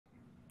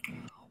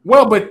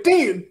Well, but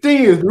thing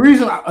is,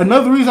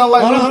 another reason I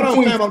like. Hold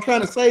on, Sam. I'm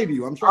trying to save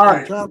you.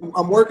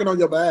 I'm working on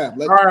your behalf.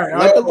 Let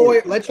your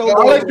lawyer work.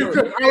 I'll let you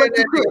cook.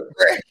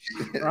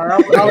 All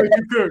right, I'll let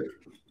you cook.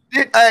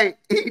 Hey,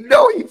 he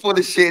know he full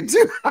of shit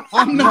too.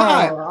 I'm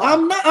not.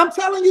 I'm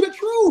telling you the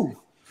truth.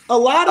 A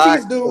lot of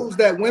these dudes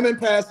that women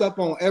pass up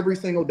on every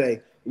single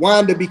day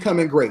wind up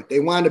becoming great. They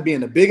wind up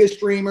being the biggest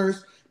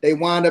streamers. They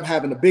wind up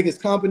having the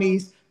biggest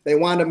companies. They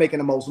wind up making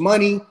the most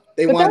money.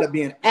 They wind up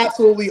being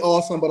absolutely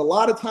awesome. But a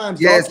lot of times,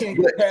 y'all can't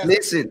get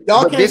past.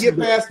 Y'all can't get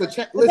past the.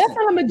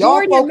 Listen,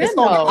 y'all focused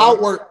on the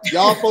outward.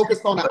 Y'all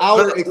focused on the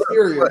outer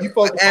exterior. You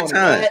focus on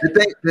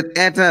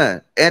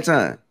the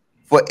Anton.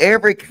 For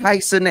every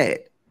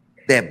Kaisenet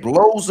that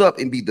blows up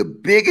and be the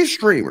biggest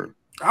streamer,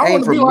 I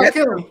want to be like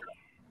him.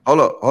 Hold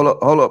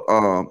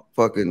up,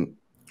 fucking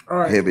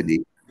Heavy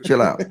D.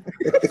 Chill out.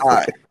 All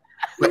right.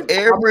 For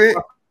every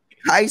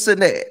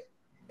Kaisenet,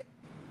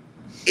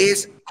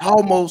 it's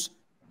almost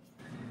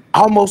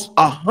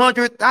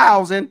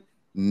 100,000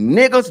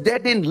 niggas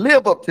that didn't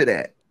live up to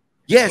that.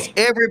 Yes,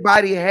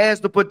 everybody has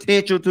the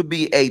potential to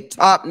be a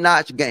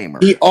top-notch gamer.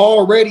 He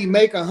already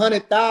make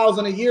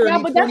 100,000 a year. Yeah,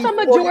 but that's a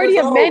majority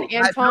of men,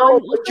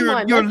 Anton.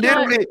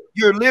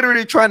 You're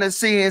literally trying to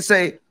see and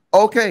say,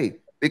 okay,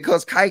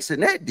 because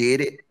Kaisenet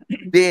did it,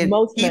 then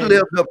he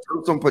lived up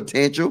to some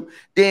potential.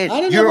 Then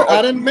I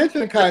didn't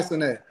mention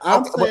Kaisenet.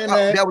 I'm saying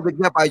that was the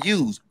example I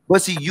used.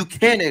 But see, you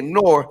can't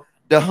ignore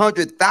the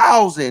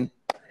 100,000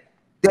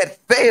 that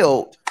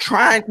failed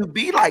trying to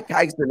be like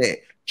Kaisenet.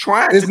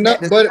 But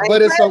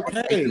it's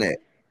okay.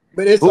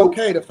 But it's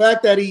okay. The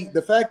fact that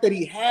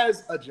he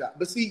has a job.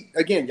 But see,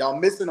 again, y'all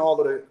missing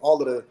all of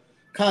the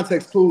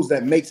context clues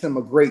that makes him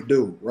a great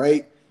dude,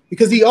 right?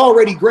 Because he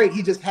already great.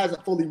 He just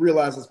hasn't fully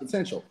realized his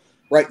potential.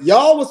 Right,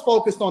 y'all was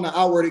focused on the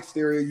outward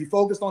exterior. You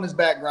focused on his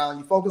background.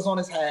 You focused on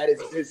his hat.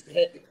 His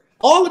head.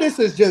 All of this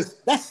is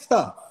just that's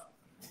stuff.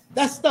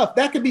 That's stuff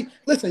that could be.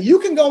 Listen, you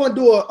can go and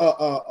do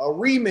a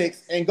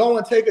remix and go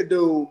and take a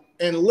dude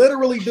and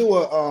literally do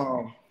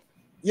a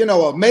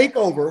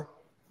makeover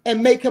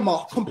and make him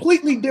a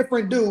completely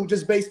different dude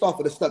just based off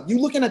of the stuff. You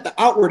looking at the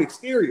outward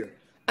exterior.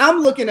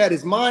 I'm looking at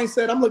his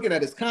mindset. I'm looking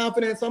at his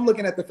confidence. I'm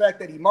looking at the fact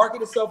that he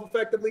marketed himself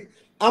effectively.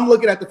 I'm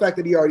looking at the fact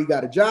that he already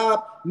got a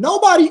job.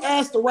 Nobody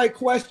asked the right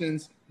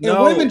questions, and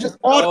women just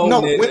no.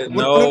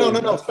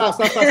 Stop.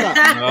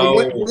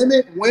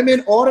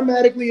 Women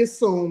automatically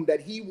assume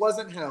that he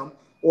wasn't him,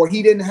 or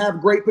he didn't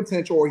have great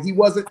potential, or he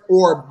wasn't,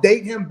 or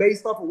date him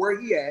based off of where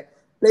he at,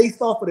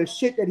 based off of the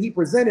shit that he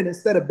presented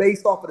instead of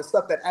based off of the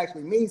stuff that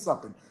actually means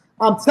something.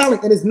 I'm telling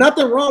you, and there's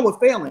nothing wrong with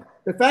failing.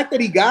 The fact that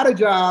he got a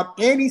job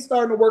and he's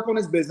starting to work on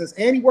his business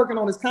and he's working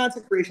on his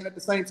content creation at the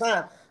same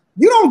time,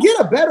 you don't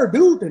get a better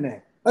dude than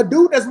that. A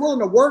dude that's willing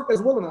to work, that's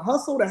willing to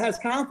hustle, that has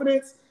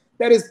confidence,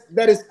 that is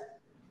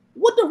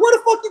where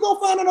the fuck you gonna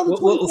find another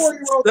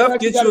 24-year-old? Stuff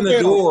gets you in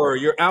the door.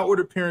 Your outward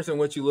appearance and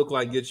what you look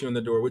like gets you in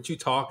the door. What you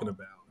talking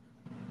about?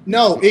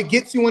 No, it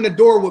gets you in the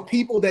door with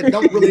people that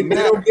don't really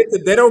matter.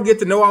 They don't get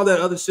to know all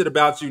that other shit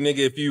about you, nigga,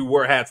 if you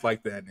wear hats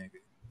like that, nigga.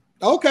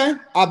 Okay,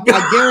 I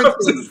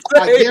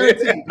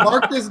guarantee.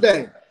 Mark this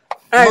day.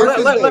 Hey,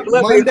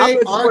 Monday,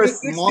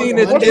 August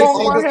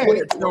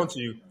 21st. Don't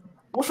you?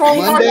 What's wrong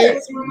with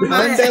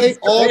Monday,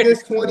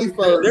 August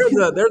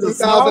 21st. There's a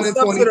small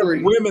subset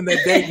of women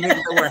that date niggas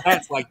that wear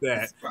hats like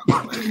that.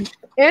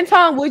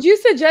 Anton, would you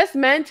suggest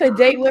men to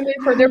date women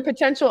for their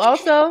potential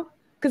also?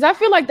 Because I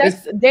feel like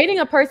dating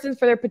a person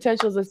for their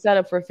potential is a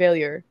setup for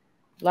failure.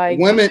 Like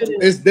women,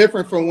 it's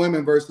different from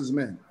women versus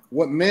men.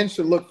 What men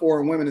should look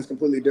for in women is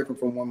completely different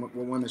from what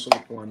women should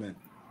look for in men.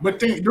 But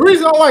the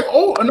reason I like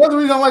another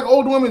reason I like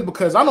older women is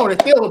because I know that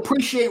they'll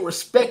appreciate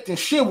respect and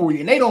chivalry,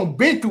 and they don't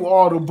been through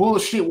all the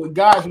bullshit with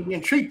guys who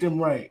didn't treat them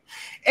right.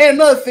 And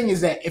another thing is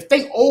that if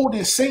they old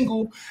and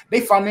single, they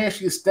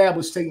financially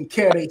established, taking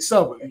care of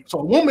themselves. So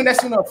a woman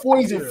that's in her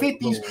 40s and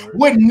 50s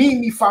wouldn't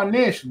need me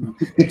financially.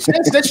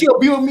 Since that she'll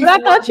be with me.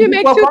 But I thought you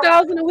make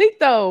 $2,000 a week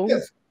though.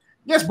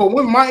 Yes, but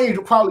women my age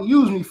will probably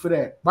use me for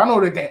that. But I know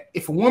that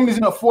if a woman's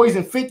in her 40s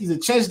and 50s, the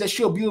chance that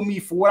she'll be with me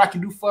for what I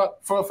can do for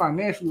her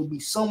financially will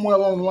be somewhere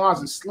along the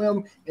lines of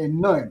slim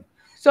and none.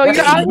 So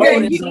you're out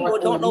there.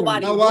 Don't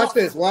nobody. No, watch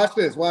this. Let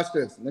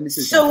me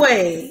see. So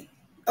wait.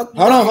 Okay.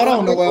 Hold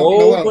on,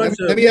 Noel.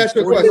 Let me ask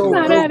you a question.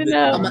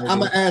 I'm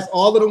gonna ask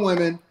all of the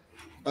women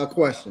a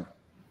question.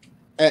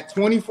 At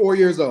 24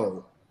 years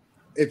old,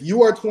 if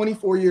you are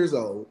 24 years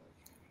old,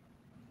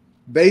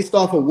 based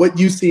off of what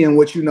you see and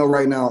what you know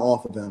right now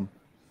off of them,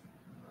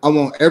 I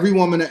want every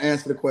woman to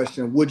answer the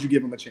question, would you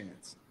give him a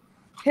chance?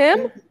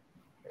 Him?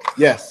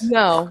 Yes.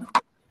 No.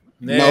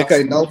 Next.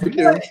 Okay, no for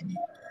you.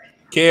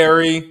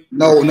 Carrie.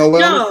 No. No,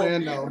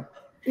 and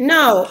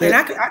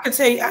I can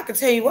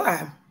tell you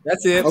why.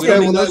 That's it. Okay,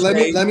 well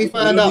let me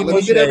find out. Let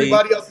me get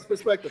everybody else's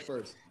perspective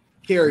first.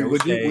 Carrie,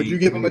 would you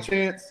give him a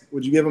chance?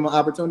 Would you give him an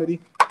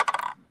opportunity?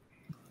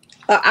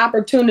 An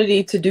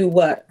opportunity to do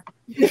what?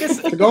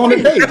 To go on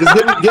a date.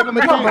 Just give him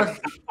a chance.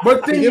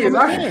 But I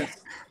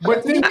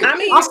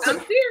mean, I'm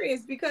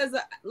serious because,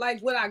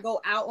 like, would I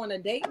go out on a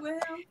date with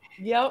him?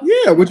 Yep.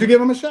 Yeah. Would you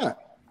give him a shot?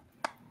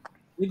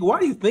 Why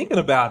are you thinking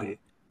about it?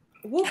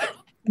 Well,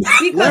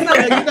 because you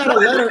gotta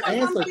let her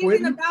answer. I'm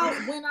thinking about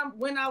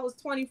when I was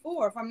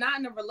 24. If I'm not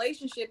in a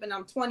relationship and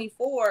I'm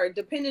 24,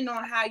 depending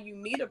on how you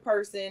meet a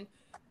person,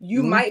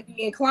 you might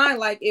be inclined.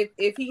 Like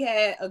if he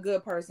had a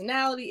good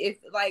personality, if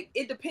like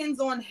it depends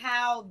on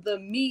how the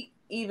meet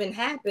even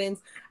happens.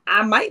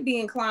 I might be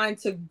inclined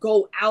to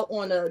go out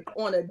on a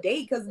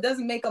date because it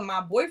doesn't make him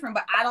my boyfriend.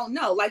 But I don't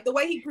know. Like the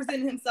way he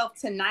presented himself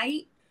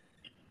tonight,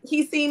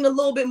 he seemed a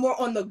little bit more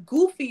on the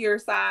goofier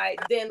side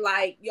than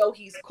like, yo,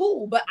 he's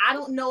cool. But I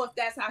don't know if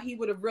that's how he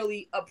would have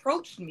really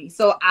approached me.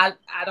 So I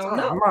don't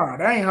know.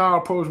 That ain't how I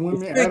approach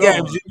women. Big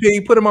game,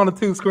 GP. Put him on the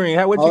two screen.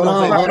 What you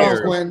gonna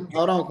say?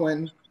 Hold on,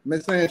 Quentin.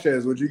 Miss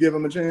Sanchez, would you give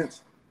him a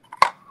chance?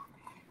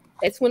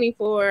 At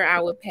 24, I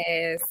would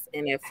pass,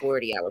 and at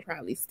 40, I would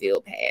probably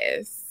still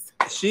pass.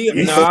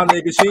 Nigga,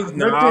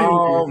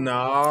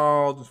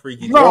 no,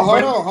 freaky. No,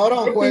 hold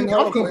on, Quentin.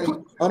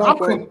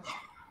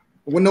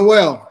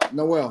 Well,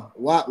 Noelle,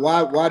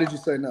 why did you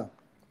say no?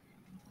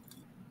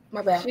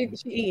 My bad. She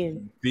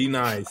eating. Be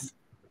nice.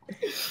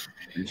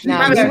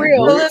 Nah, be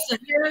real. Well, listen,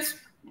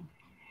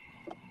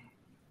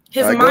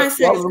 his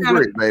mindset is kind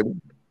of, baby.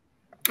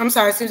 I'm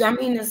sorry, Susan. I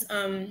mean this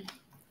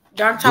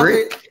dark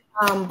chocolate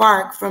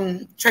bark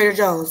from Trader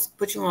Joe's.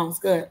 Put you on. It's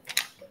good.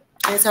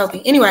 And it's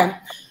healthy. Anyway,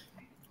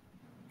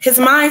 his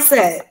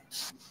mindset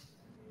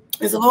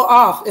is a little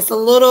off. It's a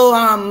little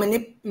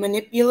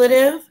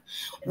manipulative.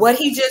 What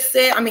he just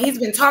said, I mean, he's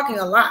been talking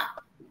a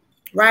lot,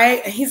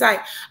 right? And he's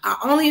like, I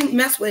only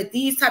mess with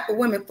these type of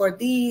women for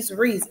these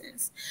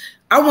reasons.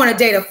 I want to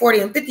date a 40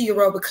 and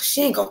 50-year-old because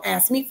she ain't gonna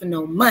ask me for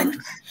no money.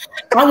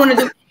 I want to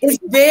do. It's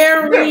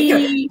very,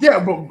 it's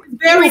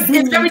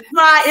very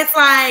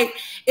fly.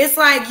 It's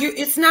like you.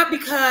 It's not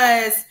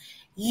because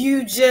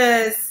you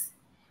just.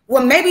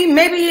 Well, maybe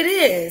it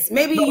is.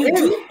 Maybe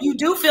you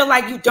do feel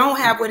like you don't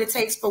have what it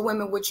takes for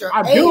women with your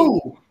age.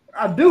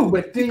 I do,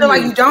 but you feel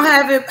like you don't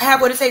have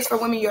what it takes for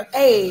women your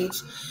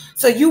age.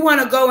 So you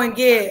want to go and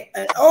get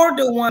an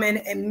older woman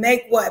and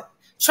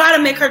try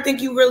to make her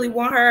think you really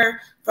want her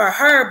for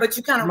her, but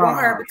you kind of want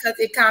her because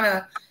it kind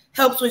of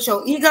helps with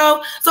your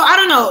ego. So I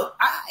don't know.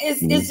 I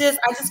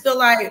just feel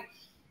like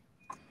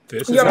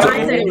your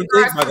mindset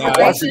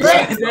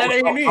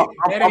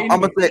I'm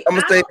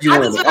gonna save you. I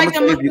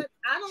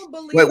don't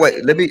believe.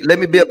 Wait. Let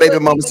me be a baby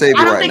mama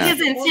savior right now. I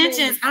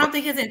don't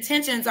think his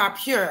intentions are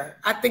pure.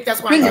 I think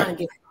that's what I'm trying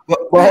to get.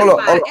 Well, hold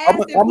on. I'm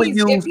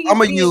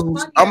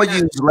gonna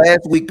use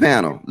last week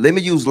panel. Let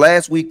me use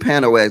last week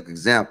panel as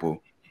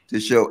example to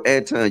show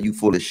Anton you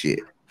full of shit,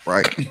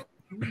 right?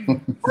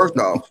 First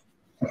off,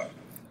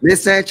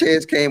 Miss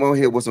Sanchez came on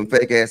here with some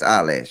fake ass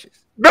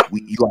eyelashes.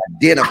 You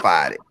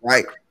identified it,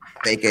 right?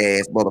 Fake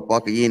ass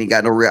motherfucker. You ain't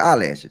got no real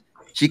eyelashes.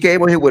 She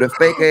came on here with a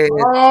fake ass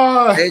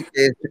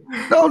Sanchez.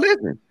 No,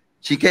 listen.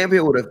 She came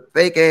here with a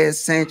fake ass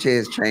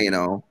Sanchez chain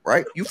on,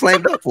 right? You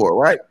flamed up for it,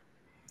 right?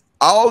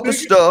 All the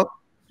stuff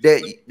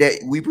that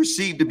we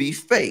perceive to be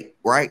fake,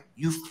 right?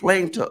 You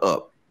flamed her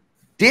up.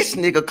 This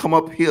nigga come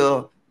up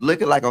here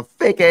looking like a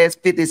fake ass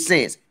 50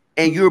 cents,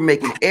 and you're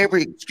making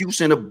every excuse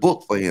in the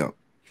book for him.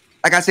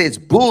 Like I said, it's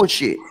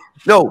bullshit.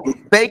 No,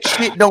 fake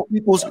shit don't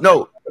equals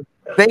no.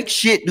 Fake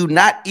shit do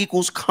not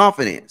equals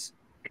confidence.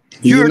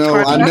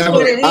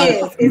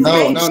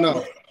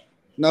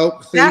 No.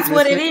 See, that's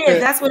what it is.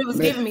 That's what it was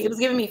giving me. It was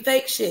giving me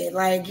fake shit.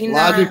 Like, you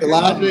know,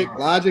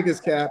 logic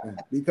is capping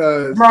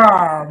because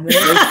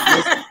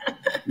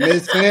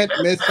Miss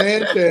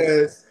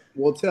Sanchez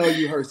will tell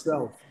you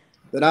herself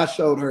that I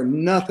showed her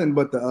nothing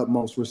but the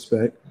utmost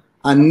respect.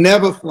 I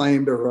never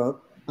flamed her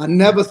up. I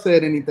never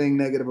said anything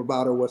negative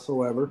about her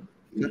whatsoever.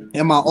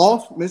 Am I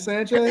off, Miss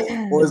Sanchez,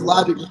 or is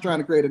Logic just trying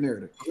to create a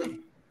narrative?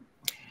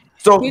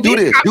 So do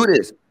this.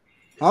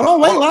 Hold on,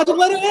 wait, Logic,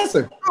 let her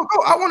answer.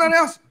 Go. I want an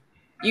answer.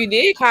 You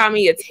did call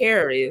me a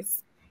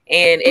terrorist,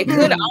 and it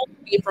could only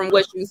be from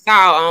what you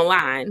saw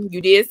online. You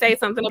did say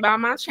something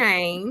about my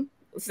chain,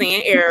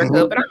 saying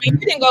Erica, but I mean,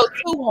 you didn't go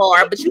too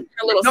hard, but you went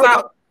a little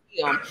soft.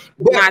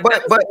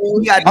 But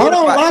hold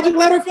on, Logic,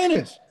 let her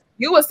finish.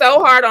 You were so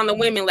hard on the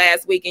women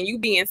last week, and you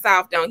being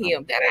soft on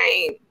him. That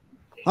ain't.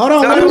 Hold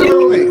on,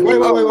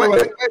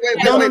 wait.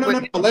 No.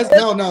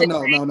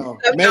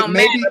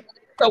 Maybe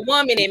the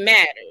woman, it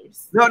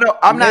matters. No,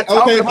 I'm not.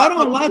 Okay, hold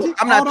on, Logic.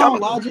 I'm not talking.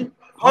 Logic.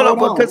 Hold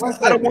on, because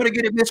I don't want to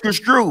get it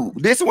misconstrued.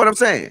 This is what I'm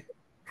saying.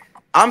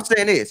 I'm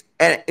saying this,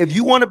 and if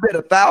you want to bet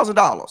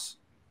 $1,000,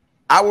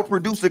 I will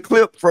produce a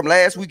clip from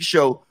last week's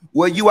show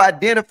where you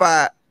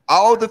identify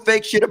all the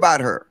fake shit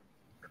about her,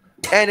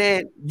 and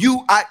then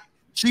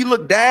she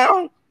looked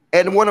down,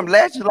 and one of them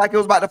lashes like it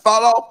was about to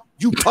fall off.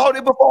 You caught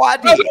it before I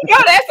did. No,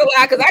 that's a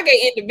lie, because I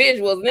get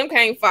individuals, and them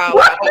can't fall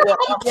off.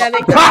 Yeah, they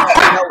can.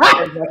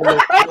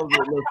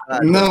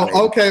 No,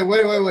 okay,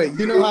 wait.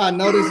 You know how I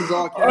know this is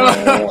all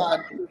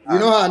cap? You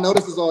know how I know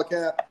this is all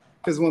cap?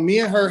 Because when me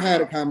and her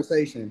had a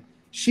conversation,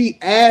 she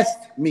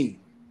asked me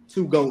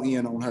to go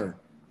in on her.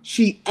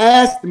 She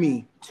asked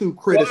me to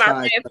criticize. What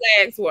my red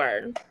flags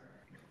were.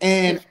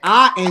 And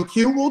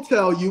Q will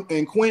tell you,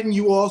 and Quentin,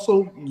 you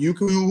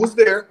was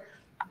there.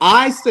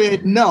 I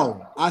said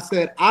no. I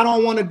said, I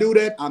don't want to do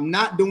that. I'm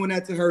not doing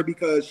that to her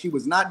because she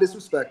was not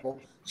disrespectful.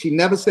 She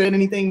never said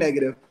anything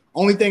negative.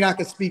 Only thing I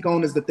can speak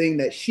on is the thing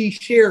that she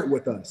shared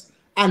with us.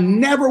 I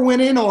never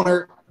went in on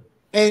her.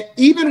 And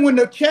even when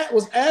the chat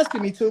was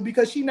asking me to,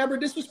 because she never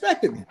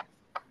disrespected me.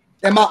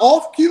 Am I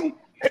off cue?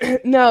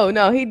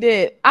 No, he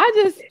did.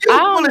 I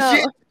don't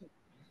know.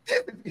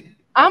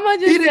 I'm gonna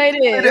just say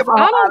this.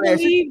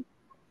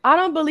 I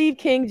don't believe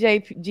King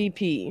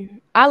GP.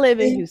 I live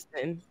in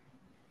Houston,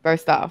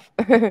 first off.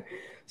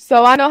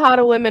 So I know how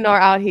the women are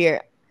out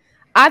here.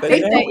 I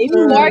think that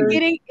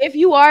if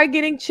you are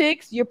getting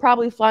chicks, you're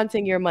probably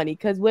flaunting your money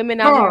because women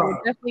out here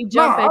will definitely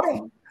jump at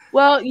you.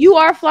 Well, you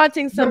are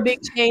flaunting some big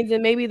chains,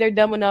 and maybe they're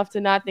dumb enough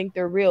to not think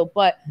they're real.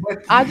 But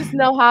I just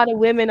know how the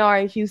women are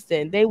in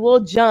Houston. They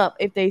will jump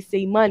if they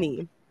see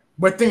money.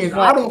 But thing is,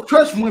 I don't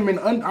trust women.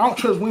 I don't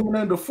trust women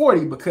under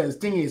 40 because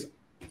thing is,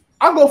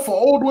 I go for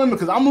old women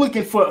because I'm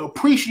looking for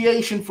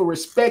appreciation, for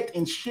respect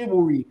and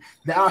chivalry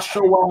that I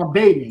show while I'm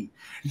dating.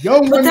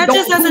 But that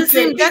just doesn't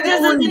seem. That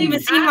doesn't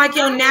even seem like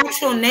your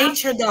natural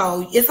nature,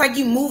 though. It's like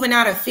you moving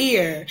out of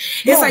fear.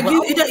 It's like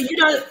you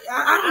don't.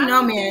 I don't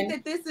know, man.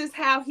 Think that this is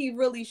how he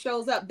really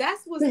shows up.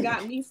 That's what's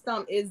got me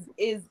stumped. Is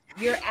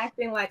you're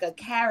acting like a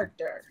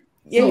character.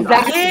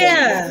 Exactly.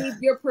 Yeah.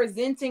 You're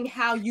presenting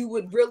how you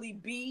would really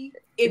be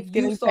if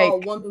you saw a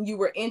woman you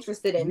were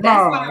interested in.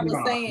 That's why I was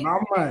saying.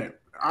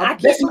 I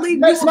can't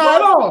believe that's not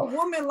at all. A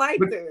woman like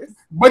this.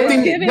 But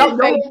it's giving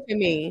fake to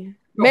me.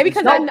 Maybe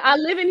because I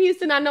live in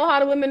Houston, I know how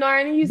the women are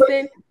in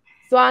Houston,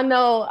 so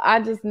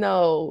I just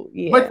know.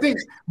 Yeah.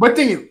 But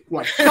thing,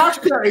 like,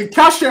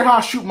 I'll share how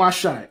I shoot my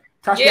shot.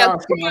 Shoot your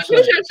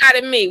shot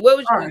at me. What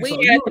was we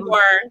had the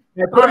word?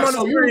 Put them on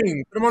the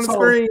screen. Put them on the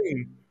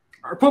screen.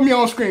 Put me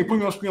on screen. Put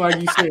me on screen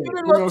like you said.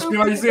 Put me on screen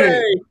like you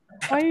said.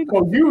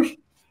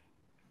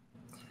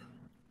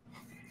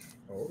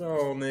 Hold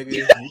on, nigga.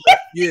 You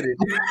get it.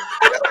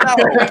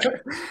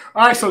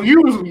 All right, so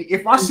usually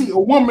if I see a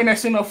woman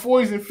that's in her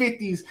 40s and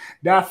 50s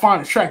that I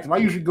find attractive, I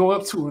usually go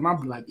up to her and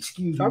I'll be like,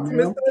 "Excuse me,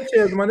 ma'am."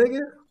 Sanchez, my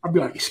nigga. I'll be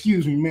like,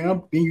 "Excuse me,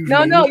 ma'am."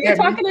 No, you're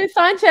talking to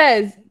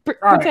Sanchez.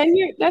 Pretend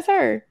that's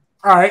her.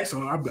 All right,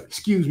 so I'll be like,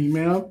 "Excuse me,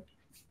 ma'am."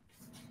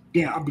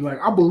 Then I'll be like,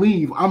 "I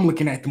believe I'm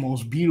looking at the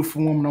most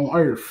beautiful woman on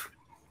earth."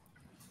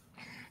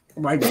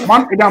 Like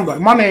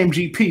my name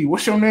GP.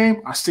 What's your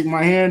name? I stick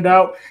my hand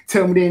out,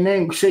 tell me their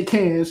name, shake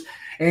hands,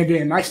 and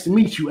then nice to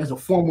meet you as a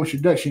formal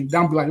introduction.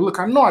 Then I'll be like, "Look,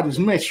 I know I just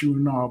met you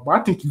and all, but I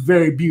think you're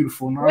very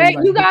beautiful." And wait,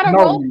 you gotta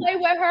role play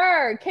with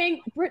her.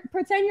 King,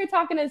 pretend you're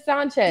talking to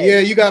Sanchez. Yeah,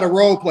 you gotta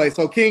role play.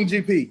 So King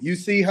GP, you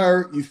see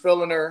her, you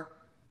feeling her,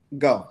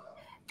 go.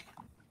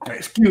 Hey,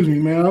 excuse me,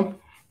 ma'am.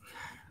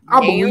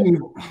 I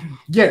believe.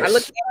 Yes. I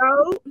look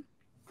out.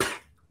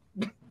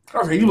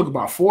 Okay, you look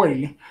about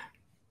 40.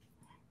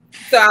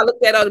 So I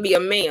looked at her to be a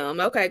ma'am.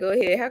 Okay, go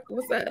ahead.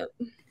 What's up?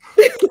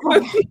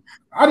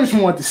 I just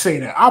wanted to say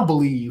that I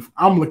believe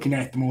I'm looking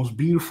at the most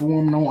beautiful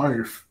woman on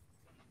earth.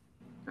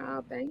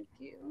 Oh, thank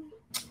you.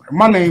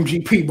 My name's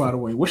GP, by the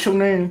way. What's your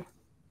name?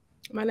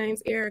 My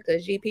name's Erica.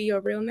 GP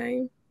your real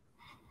name?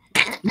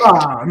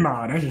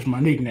 Nah, that's just my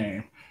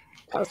nickname.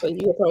 Oh, so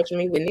you approaching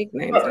me with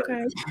nicknames?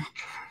 Okay.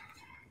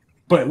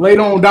 But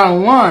later on down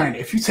the line,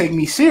 if you take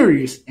me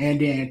serious, and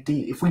then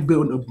if we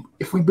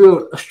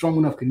build a strong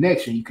enough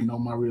connection, you can know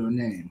my real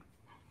name.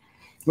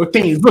 But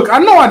thing is, look, I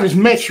know I just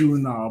met you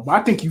and all, but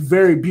I think you're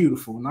very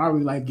beautiful, and I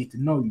really like to get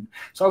to know you.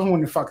 So I was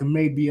wondering if I could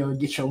maybe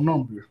get your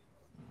number.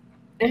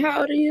 And how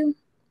old are you?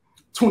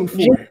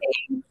 24.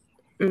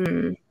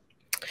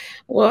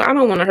 Well, I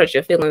don't want to hurt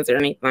your feelings or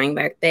anything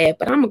like that,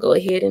 but I'm gonna go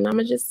ahead and I'm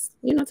gonna just,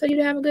 tell you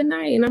to have a good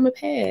night, and I'm gonna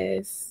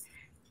pass.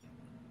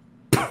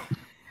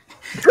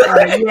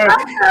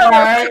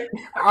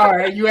 All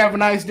right. You have a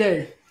nice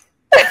day.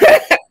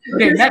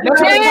 You don't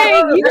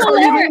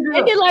let her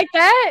take it like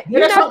that.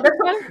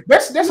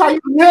 That's how you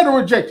handle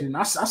rejection.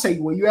 I say,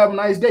 "Well, you have a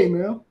nice day,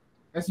 man."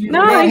 That's you.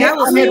 No, that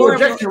was horrible.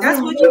 That's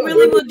what you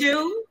really would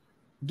do.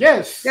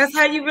 Yes. That's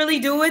how you really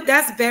do it.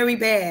 That's very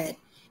bad.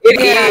 What's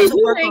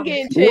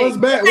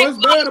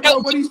bad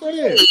about what he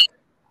said?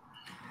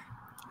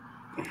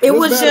 It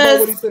was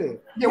just.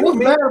 Yeah, what's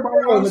bad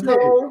about what he said?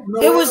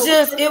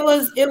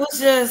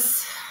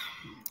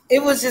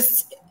 It was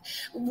just.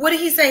 What did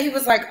he say? He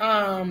was like,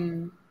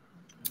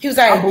 He was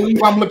like,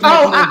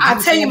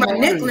 I'll tell you my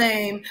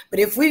nickname, but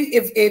if you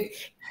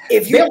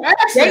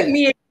date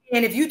me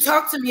again, if you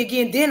talk to me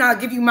again, then I'll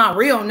give you my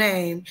real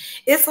name.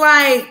 It's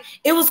like,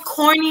 it was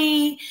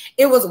corny.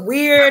 It was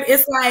weird.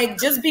 It's like,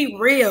 just be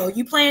real.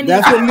 You playing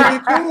That's what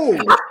nigga cool.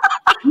 And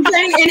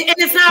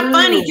it's not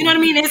funny. You know what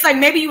I mean? It's like,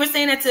 maybe you were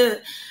saying that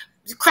to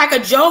crack a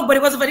joke, but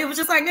it wasn't funny. It was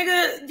just like,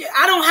 nigga,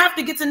 I don't have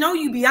to get to know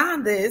you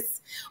beyond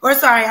this. Or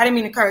sorry, I didn't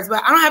mean to curse,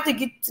 but I don't have to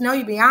get to know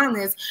you beyond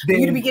this for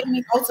you to be giving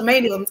me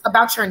ultimatums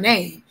about your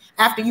name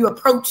after you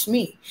approach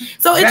me.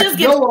 So it just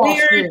gets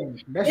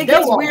weird. It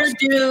gets weird,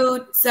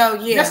 dude. So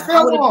yeah, that's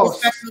still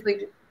lost.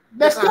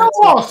 That's still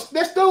lost.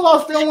 That's still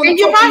lost. And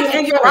you're right.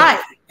 And you're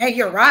right. And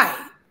you're right.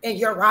 And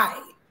you're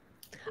right.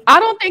 I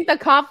don't think the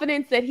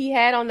confidence that he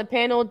had on the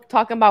panel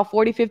talking about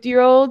 40,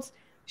 50-year-olds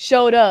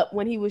showed up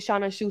when he was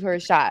trying to shoot her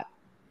shot.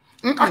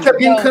 I kept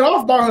getting cut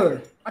off by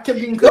her. I kept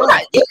getting cut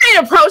off. You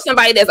can't approach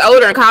somebody that's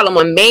older and call them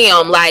a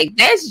ma'am. Like,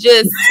 that's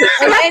just.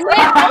 And then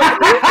I'm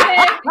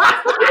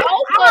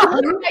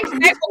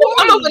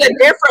up with a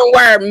different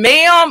word.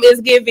 Ma'am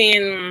is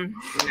giving.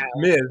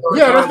 Miss.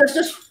 Yeah, that's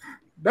just.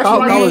 That's call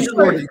what her I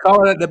shorty.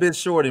 Call her that bitch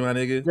shorty, my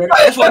nigga. Yeah,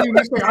 that's what you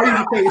say. I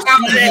used to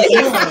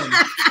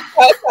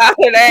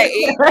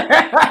say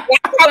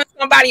calling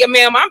somebody a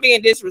ma'am, I'm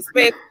being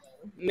disrespectful,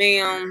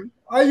 ma'am.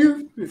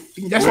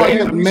 That's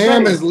why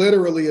ma'am is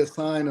literally a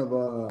sign of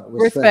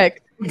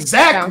respect.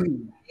 Exactly.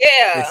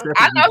 Yeah,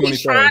 I know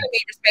he's trying to be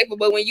respectful,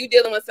 but when you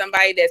dealing with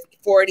somebody that's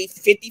 40,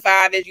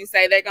 55, as you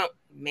say, they're going,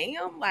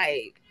 ma'am,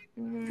 like.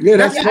 Yeah,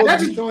 that's supposed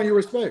to be showing you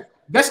respect.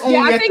 That's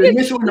only at the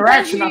initial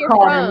interaction I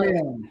call her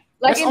ma'am.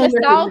 Like in the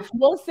South,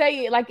 we'll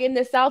say it. Like in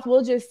the South,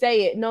 we'll just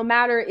say it, no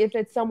matter if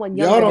it's someone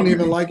younger. Y'all don't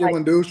even like it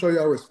when dudes show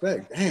y'all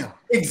respect. Damn.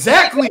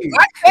 Exactly. He's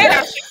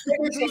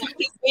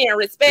being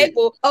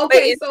respectful.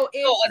 Okay, so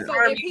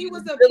if he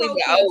was approaching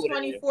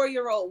a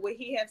 24-year-old, would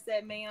he have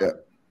said ma'am? Yeah.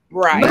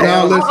 Right.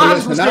 Now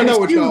listen. I know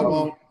what y'all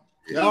want.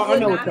 I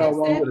know what y'all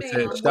want.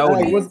 Hey,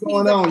 what's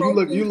going on?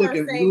 You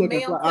looking.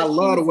 I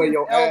love the way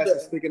your ass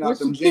is sticking out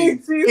them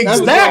jeans.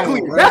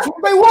 Exactly. That's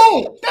what they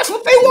want. That's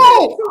what they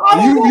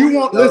want. You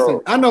want?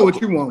 Listen, I know what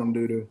you want them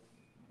to do.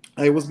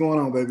 Hey, what's going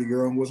on, baby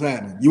girl? What's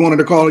happening? You wanted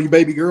to call you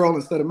baby girl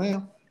instead of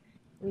ma'am?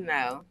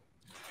 No.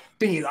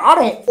 I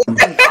don't.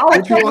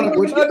 What you want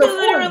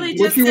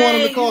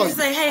them to call you?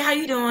 Say, hey, how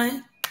you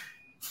doing?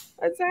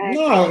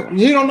 No,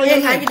 you don't know.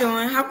 Hey, how you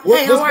doing? How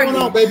are you?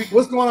 On, baby?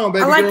 What's going on,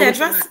 baby? I like that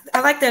dress.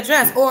 I like that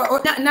dress.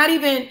 Or not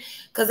even,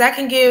 because that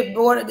can get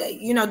bored.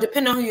 You know,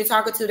 depending on who you're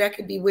talking to, that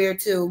could be weird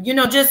too. You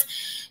know, just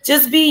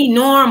be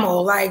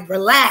normal, like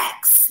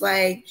relax,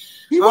 like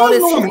he was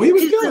normal. He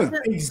was good.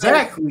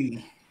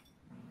 Exactly.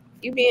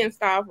 You being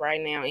soft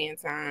right now,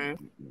 Anton.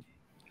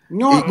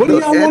 No, what do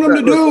y'all want him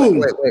to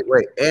do?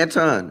 Wait,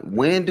 Anton.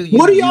 When do you?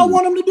 What do y'all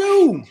want him to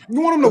do? You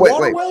want him to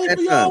walk away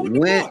for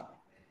y'all?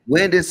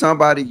 When did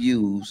somebody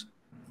use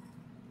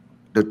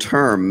the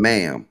term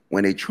ma'am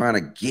when they trying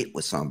to get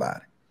with somebody?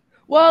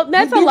 Well,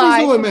 that's a lie.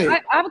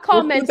 I would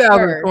call men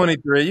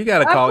 2023. You got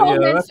to call.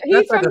 Yeah,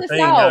 he's from the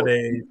South.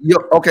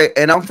 Okay,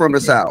 and I'm from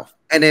the South.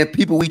 And then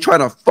people we try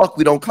to fuck,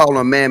 we don't call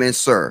them ma'am and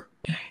sir.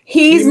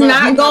 He's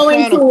not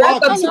going to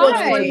walk up to a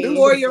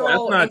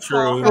 24-year-old. That's not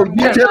true. So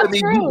you telling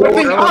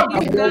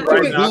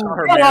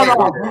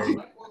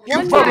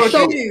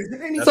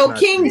me So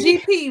King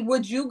GP,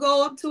 would you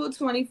go up to a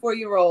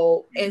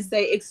 24-year-old and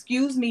say,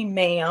 excuse me,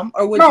 ma'am,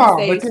 or would you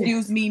say,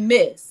 excuse me,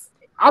 miss?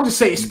 I'll just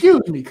say,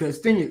 excuse me, because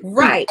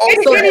right.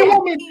 So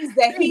that means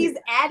that he's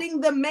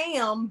adding the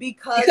ma'am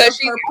because of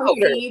her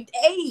perceived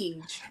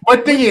age.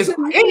 But thing is,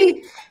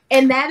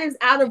 and that is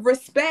out of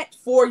respect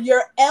for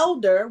your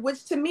elder,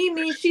 which to me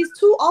means she's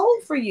too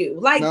old for you.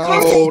 Like,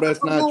 no,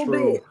 that's not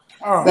true.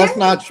 That's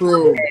not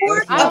true.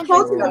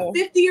 Approaching a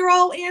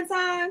 50-year-old,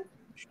 Anton.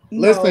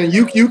 Listen,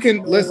 you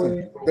can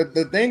listen.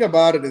 The thing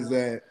about it is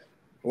that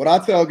what I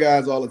tell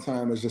guys all the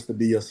time is just to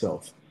be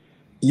yourself.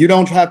 You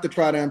don't have to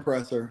try to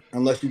impress her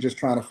unless you're just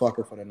trying to fuck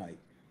her for the night.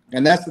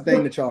 And that's the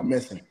thing that y'all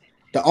missing.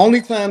 The only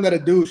time that a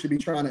dude should be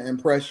trying to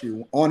impress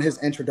you on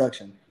his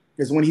introduction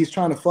is when he's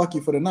trying to fuck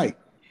you for the night.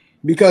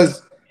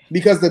 Because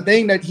the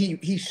thing that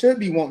he should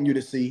be wanting you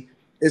to see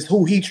is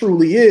who he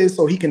truly is,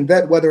 so he can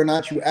vet whether or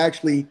not you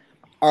actually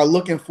are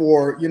looking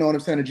for, you know what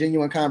I'm saying, a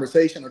genuine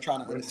conversation or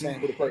trying to understand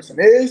who the person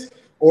is,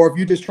 or if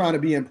you're just trying to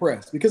be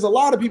impressed. Because a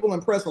lot of people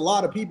impress a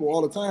lot of people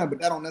all the time, but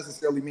that don't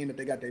necessarily mean that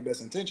they got their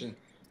best intention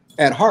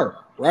at heart,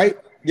 right?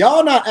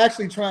 Y'all not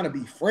actually trying to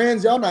be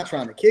friends. Y'all not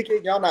trying to kick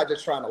it. Y'all not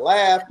just trying to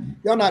laugh.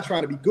 Y'all not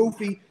trying to be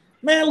goofy.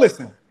 Man,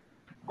 listen,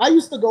 I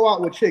used to go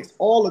out with chicks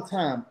all the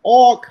time,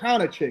 all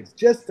kind of chicks,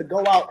 just to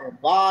go out and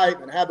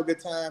vibe and have a good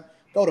time,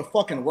 go to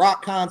fucking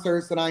rock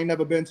concerts that I ain't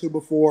never been to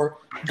before,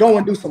 go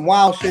and do some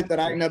wild shit that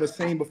I ain't never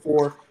seen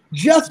before,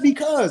 just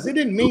because. It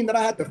didn't mean that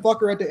I had to fuck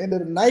her at the end of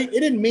the night.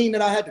 It didn't mean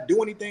that I had to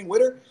do anything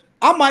with her.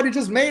 I might have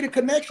just made a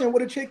connection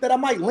with a chick that I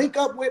might link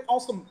up with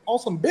on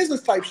some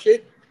business type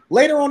shit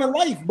later on in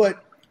life.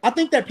 But I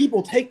think that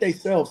people take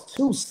themselves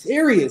too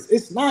serious.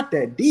 It's not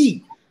that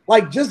deep.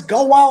 Like, just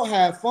go out,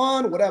 have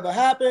fun, whatever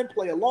happened,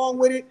 play along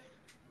with it.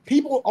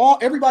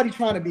 Everybody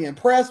trying to be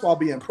impressed while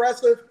being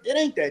impressive. It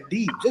ain't that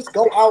deep. Just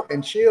go out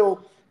and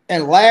chill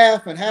and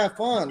laugh and have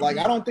fun. Like,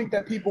 I think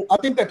that people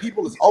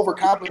is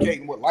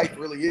overcomplicating what life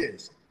really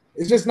is.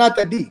 It's just not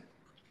that deep.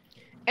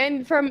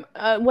 And from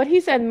what he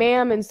said,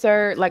 ma'am and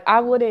sir, like I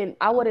wouldn't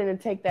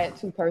take that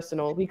too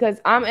personal, because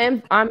I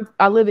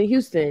live in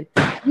Houston.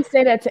 You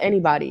say that to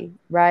anybody,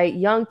 right?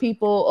 Young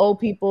people, old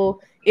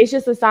people. It's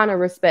just a sign of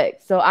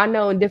respect. So I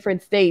know in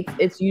different states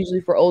it's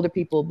usually for older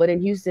people, but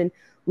in Houston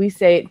we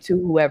say it to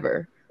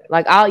whoever.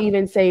 Like, I'll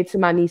even say it to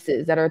my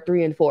nieces that are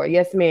 3 and 4.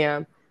 Yes,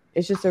 ma'am.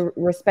 It's just a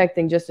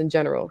respecting just in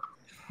general.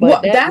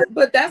 But that's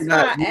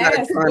why I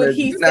asked. Would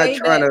he say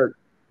that?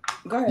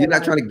 Go ahead. You're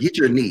not trying to get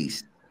your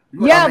niece.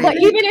 Yeah, but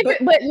even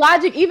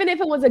if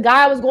it was a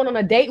guy I was going on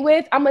a date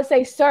with, I'm gonna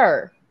say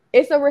sir.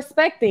 It's a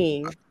respect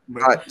thing.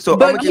 So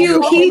but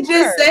Q, he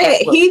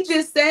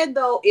just said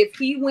though, if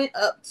he went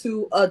up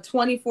to a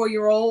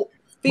 24-year-old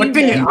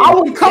female, I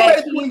would come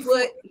at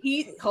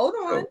hold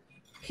on.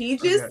 He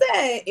just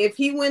said if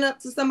he went up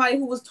to somebody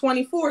who was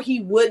 24,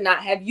 he would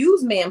not have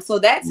used ma'am. So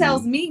that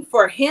tells me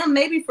for him,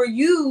 maybe for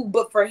you,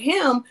 but for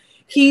him,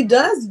 he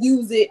does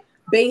use it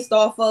based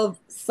off of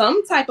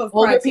some type of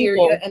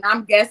criteria, and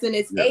I'm guessing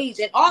it's age.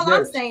 And all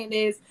I'm saying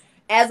is,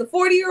 as a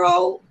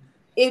 40-year-old,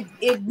 if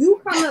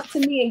you come up to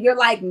me and you're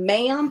like,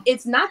 ma'am,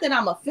 it's not that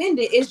I'm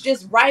offended. It's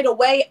just right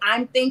away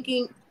I'm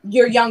thinking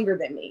you're younger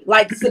than me,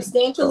 like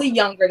substantially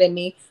younger than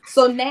me.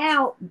 So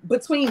now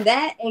between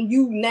that and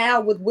you now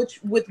with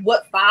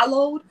what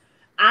followed,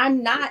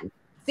 I'm not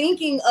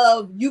thinking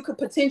of you could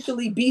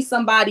potentially be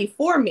somebody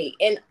for me.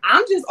 And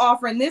I'm just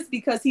offering this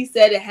because he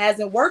said it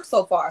hasn't worked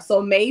so far.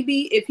 So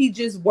maybe if he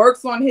just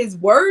works on his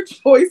word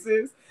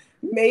choices,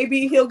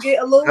 maybe he'll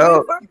get a little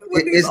bit further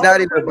with it's not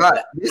even about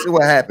this is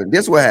what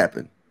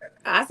happened.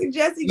 I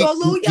suggest he go a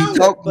little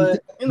younger,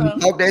 but you know,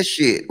 he talked that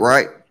shit,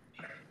 right?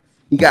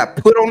 He got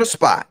put on the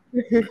spot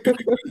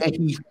and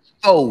he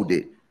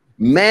folded.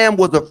 Man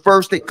was the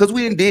first thing, because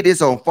we did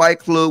this on Fight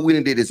Club.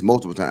 We did this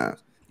multiple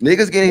times.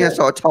 Niggas get in here and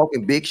start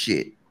talking big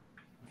shit.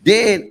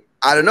 Then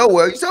out of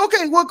nowhere, you say,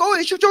 okay, well, go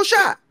ahead, shoot your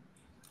shot.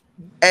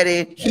 And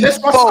then he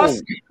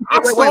folded.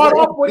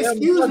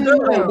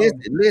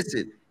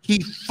 Listen, he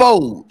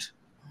folded.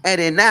 And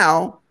then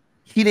now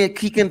he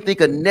can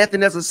think of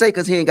nothing else to say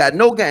because he ain't got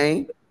no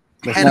game.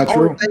 That's and the not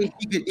only true. thing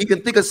he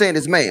can think of saying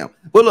is ma'am.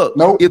 But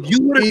look, if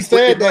you would have, he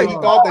said that he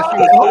thought that she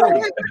was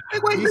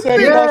 40. He said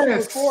he thought she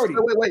was 40.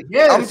 Wait.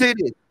 I'm telling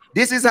you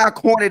this is how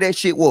corny that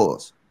shit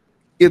was.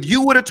 If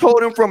you would have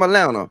told him from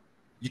Atlanta,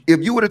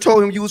 if you would have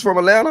told him you was from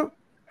Atlanta,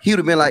 he would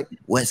have been like,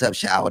 "What's up,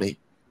 shawty?"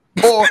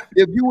 Or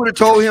if you would have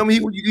told him he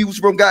was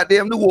from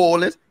goddamn New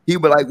Orleans, he'd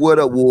be like, "What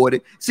up,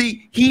 Wardy?"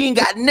 See, he ain't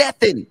got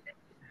nothing.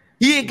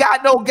 He ain't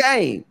got no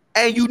game.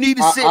 And you need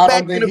to sit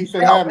back in the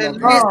crowd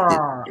and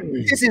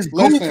listen. This is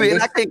goofy.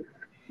 And I can't.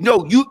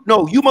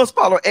 You must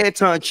follow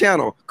Anton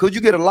channel because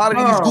you get a lot of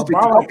these goofy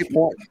talking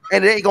points,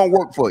 and it ain't gonna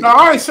work for you.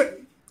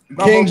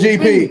 King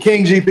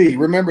GP,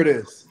 remember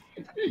this.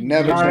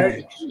 Never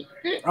change.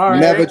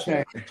 Never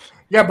change.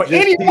 Yeah, but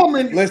just any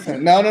woman.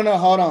 Listen, no.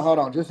 Hold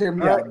on. Just hear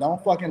me out.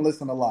 Don't fucking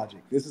listen to logic.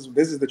 This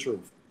is the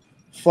truth.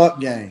 Fuck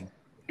game.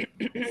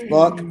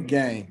 Fuck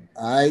game.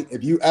 All right.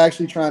 If you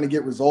actually trying to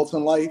get results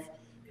in life,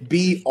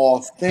 be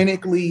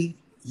authentically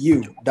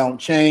you. Don't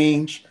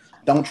change.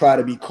 Don't try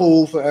to be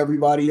cool for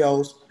everybody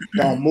else.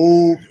 Don't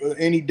move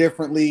any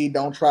differently.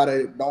 Don't try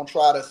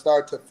to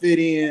start to fit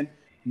in.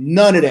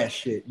 None of that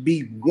shit.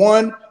 Be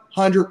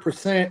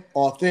 100%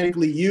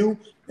 authentically you.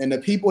 And the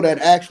people that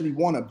actually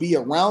want to be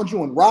around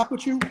you and rock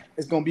with you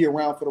is going to be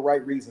around for the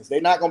right reasons. They're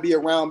not going to be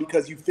around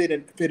because you fit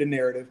a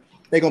narrative.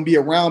 They're going to be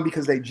around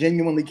because they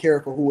genuinely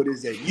care for who it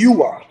is that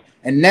you are.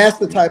 And that's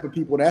the type of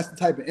people, that's the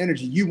type of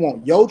energy you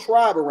want your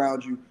tribe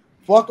around you.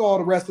 Fuck all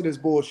the rest of this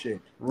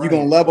bullshit. Right. You're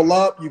going to level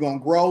up. You're going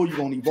to grow. You're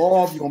going to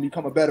evolve. You're going to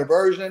become a better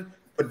version.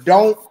 But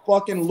don't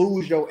fucking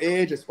lose your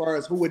edge as far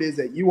as who it is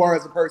that you are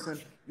as a person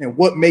and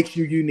what makes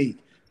you unique.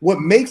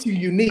 What makes you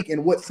unique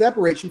and what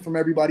separates you from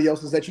everybody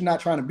else is that you're not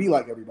trying to be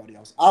like everybody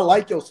else. I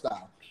like your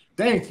style.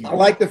 Thank you. I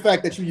like the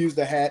fact that you use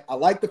the hat. I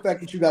like the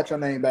fact that you got your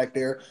name back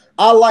there.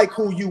 I like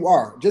who you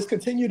are. Just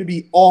continue to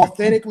be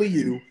authentically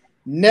you.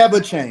 Never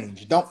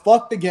change. Don't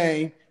fuck the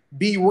game.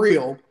 Be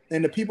real.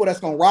 And the people that's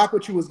going to rock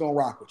with you is going to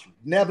rock with you.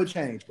 Never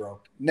change, bro.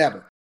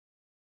 Never.